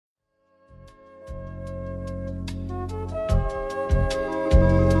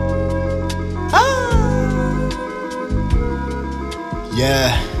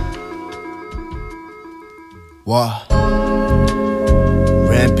Yeah. What?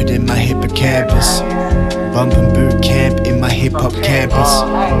 Rampant in my hippocampus, bumping boot camp in my hip-hop campus.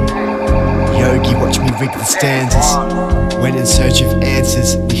 Yogi, watch me rig the stanzas. Went in search of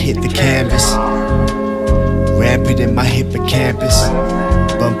answers, we hit the canvas. Rampant in my hippocampus,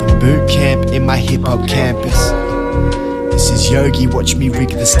 bumping boot camp in my hip-hop campus. This is Yogi, watch me rig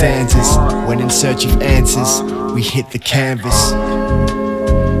the stanzas. Went in search of answers, we hit the canvas.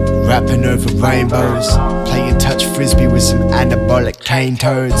 Rapping over rainbows, playing touch frisbee with some anabolic cane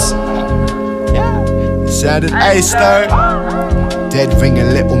toads. Sounded ace though. Dead ring a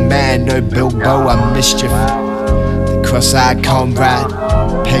little man, no Bilbo, I'm mischief. The cross-eyed comrade,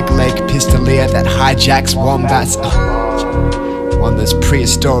 peg leg pistolier that hijacks wombats. One of those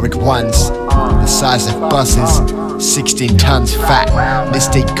prehistoric ones, the size of buses, 16 tons fat.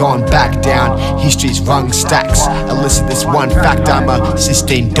 Mystique gone back down, history's rung stacks. Elicit this one fact, I'm a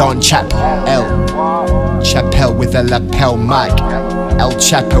Sistine Don Chapelle with a lapel mic. El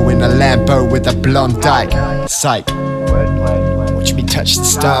Chapo in a Lambo with a blonde dyke. Psych. Watch me touch the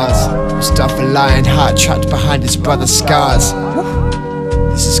stars. Mustafa Lionheart trapped behind his brother's scars.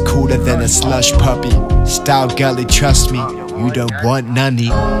 This is cooler than a slush puppy. Style gully, trust me, you don't want none.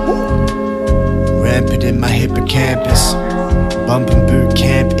 Rampant in my hippocampus, bumping boot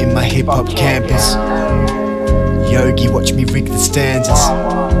camp in my hip-hop campus. Yogi, watch me rig the stanzas.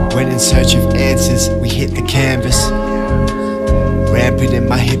 Went in search of answers, we hit the canvas. Rampant in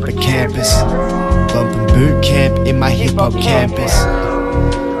my hippocampus, bumping boot camp in my hip-hop campus.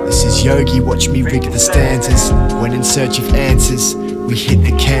 This is Yogi, watch me rig the stanzas. Went in search of answers, we hit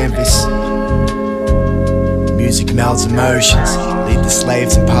the canvas. Music melds emotions, lead the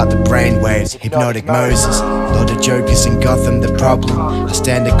slaves and part the brainwaves. Hypnotic Moses, lot of jokers in Gotham, the problem. I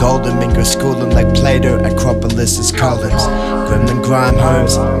stand at Golden and go schooling like Plato, Acropolis's columns. Gremlin grime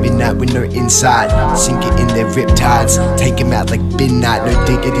homes, midnight with no inside. Sink it in their riptides, take them out like midnight, no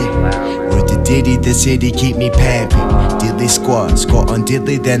diggity. Word to Diddy, the city keep me pamping. Diddley squat on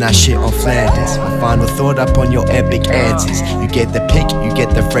Diddley, then I shit on Flanders. My final thought up on your epic answers. You get the pick, you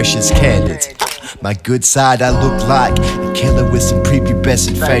get the freshest candidates. My good side, I look like a killer with some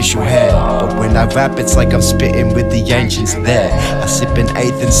prepubescent facial hair. But when I rap, it's like I'm spitting with the ancients there. I sip an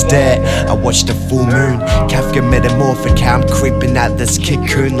eighth and stare. I watch the full moon, Kafka metamorphic. How I'm creeping out this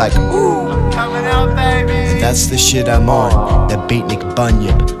cocoon like, ooh, I'm coming out, baby. And that's the shit I'm on. That beatnik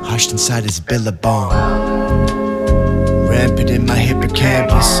bunyip, hushed inside his billabong. Rampant in my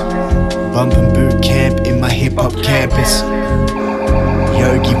hippocampus, bumping boot camp in my hip-hop campus.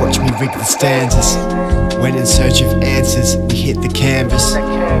 Yogi, watch me rig the stanzas. Went in search of answers, we hit the canvas.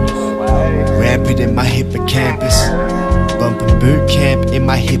 Rampant in my hippocampus, bumping boot camp in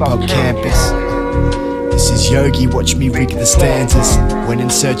my hip-hop campus. This is Yogi, watch me rig the stanzas. Went in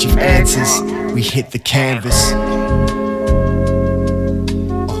search of answers, we hit the canvas.